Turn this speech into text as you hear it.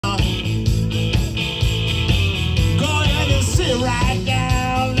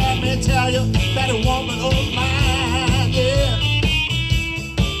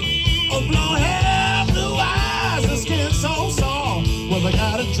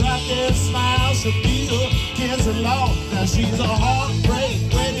drop that smile, she'll be against the law. Now she's a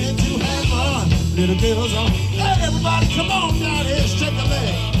heartbreak waiting to have fun. Little girls on, hey everybody, come on down here, shake a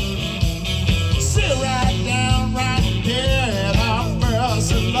leg. Sit right down right there at our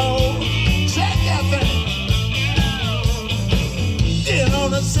first and low. Check that thing. Get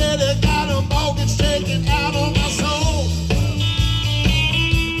on the city, got a mortgage taken out on my soul.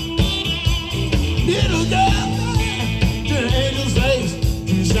 Little girl, to the angel's face.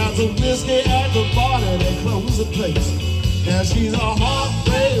 2 shots of whiskey at the bar, they close the place. Now she's a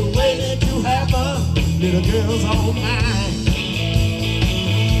heartbreak waiting to happen. Little girl's on mine.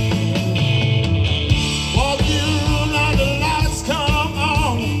 Walk in the room like the lights come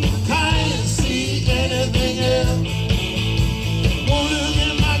on. Can't see anything else. Won't look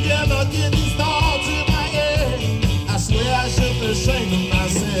in my girl, I get these thoughts in my head. I swear I should be ashamed of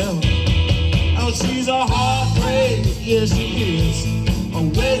myself. Oh, she's a heartbreak, yes she is. I'm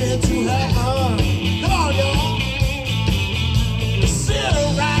waiting to happen. Come on, y'all. Sit her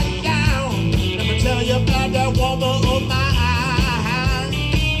right down. Let me tell you about that woman of mine.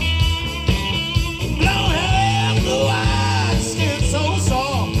 Blonde hair, blue eyes, skin so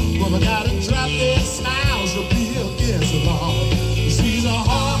soft. Well, I gotta drop that smile, she'll be against the law. She's a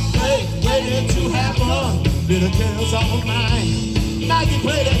heartbreak waiting to happen. Little girl's on mine. Now you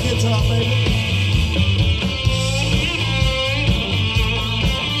play that guitar, baby.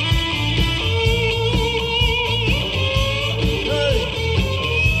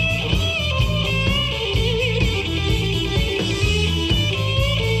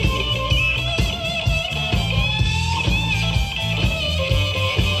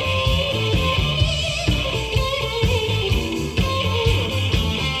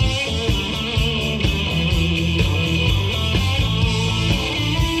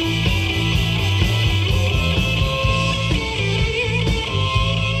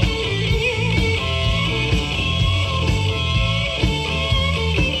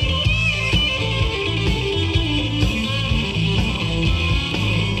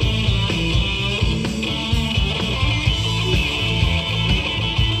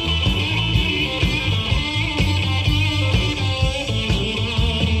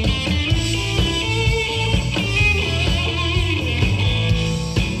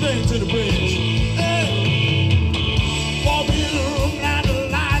 To the bridge. Hey. Walk in the room now the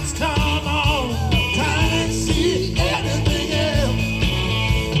lights come on. Can't see anything else.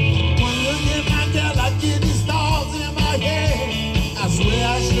 When look at my girl, I get these thoughts in my head. I swear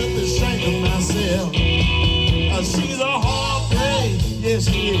I should be ashamed of myself. She's a heartbreak, yes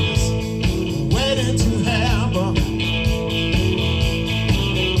she is. Waiting to have her.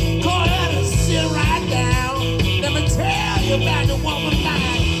 Go ahead and sit right down. Let me tell you about the woman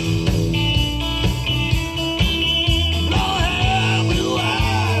life.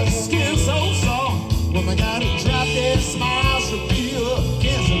 I gotta drop that smile, she'll be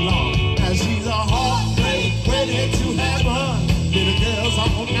against the law. Now she's a heartbreak waiting to happen. Little girl's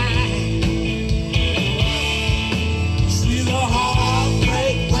on mine. She's a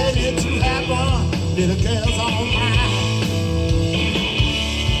heartbreak waiting to happen. Little girl's on mine.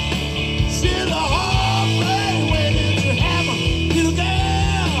 She's a heartbreak waiting to happen. Little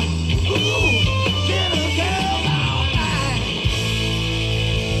girl, ooh, little girl's on mine.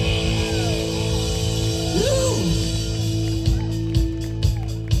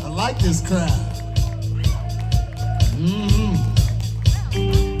 I like this crowd.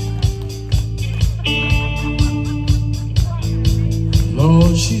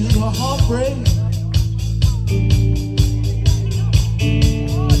 Lord, she's a heartbreak.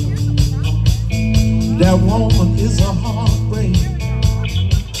 That woman is a heartbreak.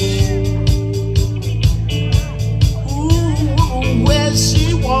 Ooh, where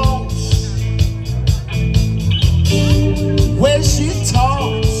she walks, where she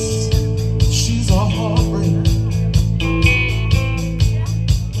talks, she's a heartbreak.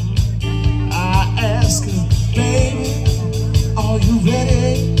 I ask her, baby, are you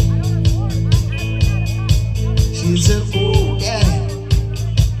ready? She said, ooh, daddy,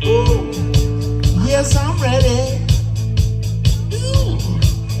 ooh, yes, I'm ready. Ooh.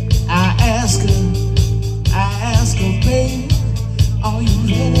 I ask her, baby, are you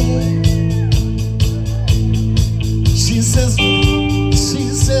ready? She says, ooh,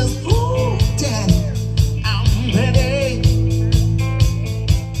 daddy, I'm ready.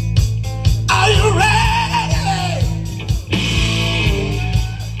 Are you ready?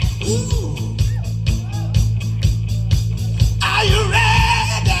 Ooh.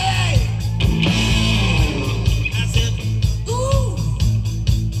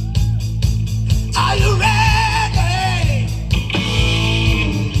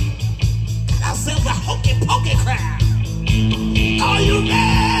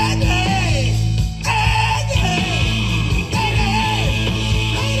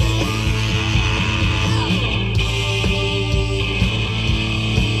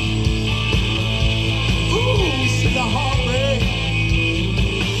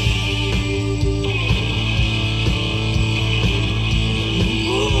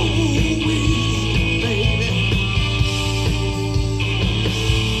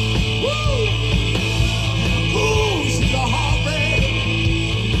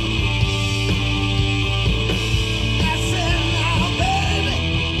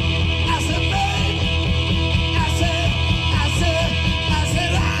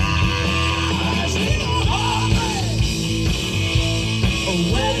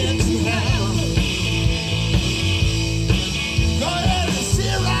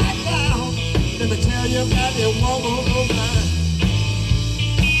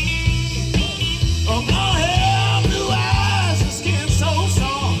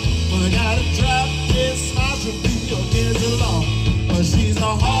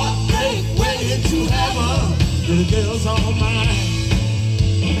 mine.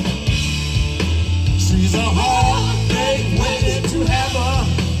 She's a heartbreak waiting to have her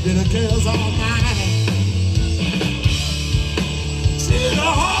little girls all mine. She's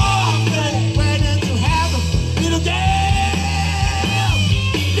a heartbreak waiting to have her little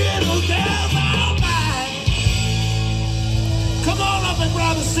girls all mine. Come on up and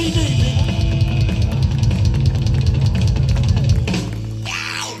grab a CD, baby.